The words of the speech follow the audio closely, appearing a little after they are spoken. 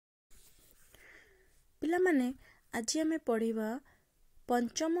पिला माने आज आमे पढ़िबा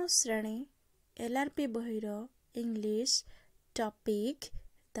पंचम श्रेणी LRP बहिर English topic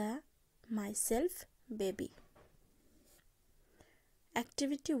the my self baby.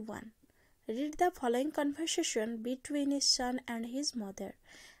 Activity 1. Read the following conversation between his son and his mother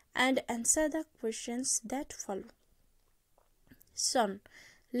and answer the questions that follow. Son: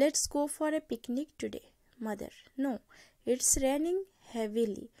 let's go for a picnic today. Mother: no, it's raining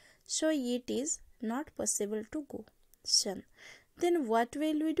heavily, so it is not possible to go. Son: then what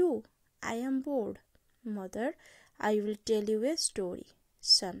will we do? I am bored. Mother: I will tell you a story.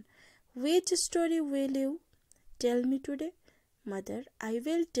 Son: which story will you tell me today? Mother: I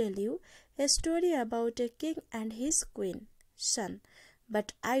will tell you a story about a king and his queen. Son: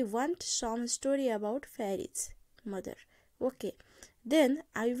 but I want some story about fairies. Mother: okay, then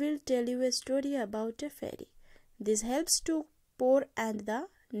I will tell you a story about a fairy. This helps to poor and the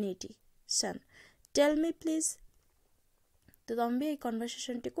needy. Son: tell me please. तो तुम भी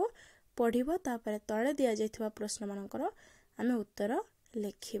conversation T को पढ़िबो तापर तळे दिया जायथिबा प्रश्न मानकर आमे उत्तर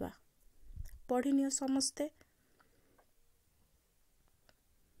लेखिबा। पढ़िनियो समस्ते।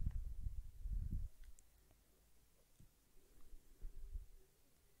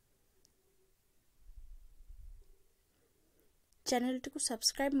 चैनल टी को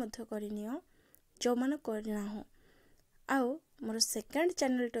सब्सक्राइब मध्य करनियो जो मन करना हो आउ मोर सेकंड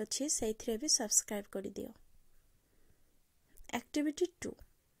चैनल टी अछि सेइथरे भी सब्सक्राइब कर दियो। Activity 2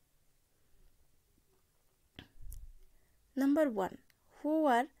 Number 1. Who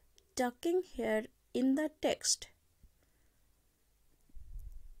are talking here in the text?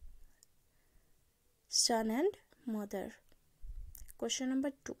 Son and mother. Question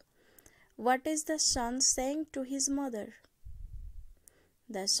number 2. What is the son saying to his mother?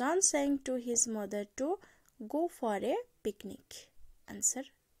 The son saying to his mother to go for a picnic. Answer.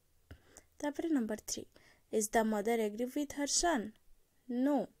 Tapare number 3. Is the mother agree with her son?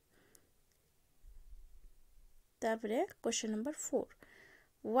 No. Tapare question number 4.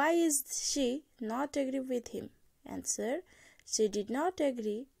 Why is she not agree with him? Answer. She did not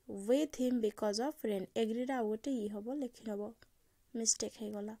agree with him because of rain. Agree ra gote ई होबो लेखि होबो mistake हे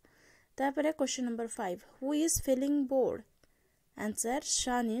गला। Tapare question number 5. Who is feeling bored? Answer.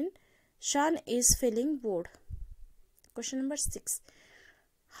 Son is feeling bored. Question number 6.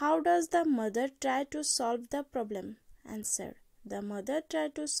 How does the mother try to solve the problem? Answer. The mother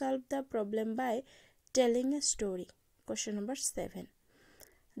tried to solve the problem by telling a story. Question number 7.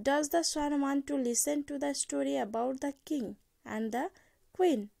 Does the son want to listen to the story about the king and the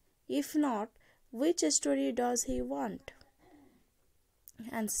queen? If not, which story does he want?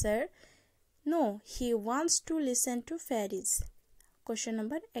 Answer. No, he wants to listen to fairies. Question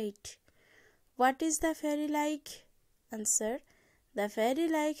number 8. What is the fairy like? Answer. The fairy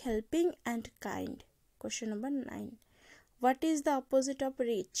like helping and kind. Question number 9. What is the opposite of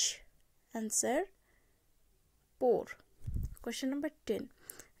rich? Answer. Poor. Question number 10.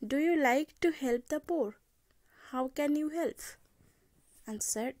 Do you like to help the poor? How can you help?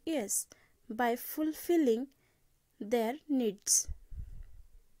 Answer. Yes, by fulfilling their needs.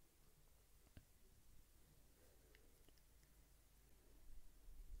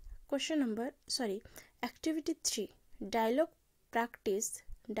 Activity 3. Dialogue practice.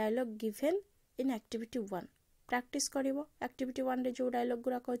 Dialogue given in activity 1. Practice करिवो activity 1 रे जो dialogue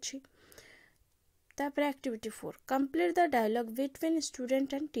गुरा अछि। तापर activity 4. Complete the dialogue between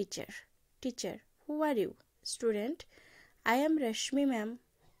student and teacher. Teacher. Who are you? Student. I am Rashmi ma'am.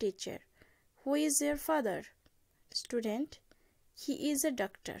 Teacher. Who is your father? Student. He is a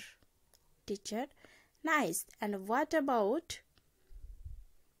doctor. Teacher. Nice. And what about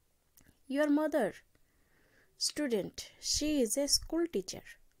your mother? Student. She is a school teacher.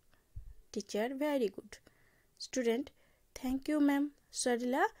 Teacher. Very good. Student. Thank you ma'am.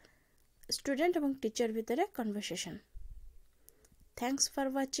 Sarila student এবং teacher ভিতরে conversation. Thanks for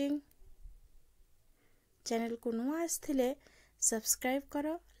watching. Channel को नुआ आसथिले subscribe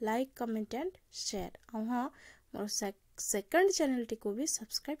करो, like, comment and share. और हाँ, मोर second channel T को भी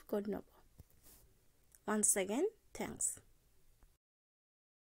subscribe कर नबो। Once again, thanks.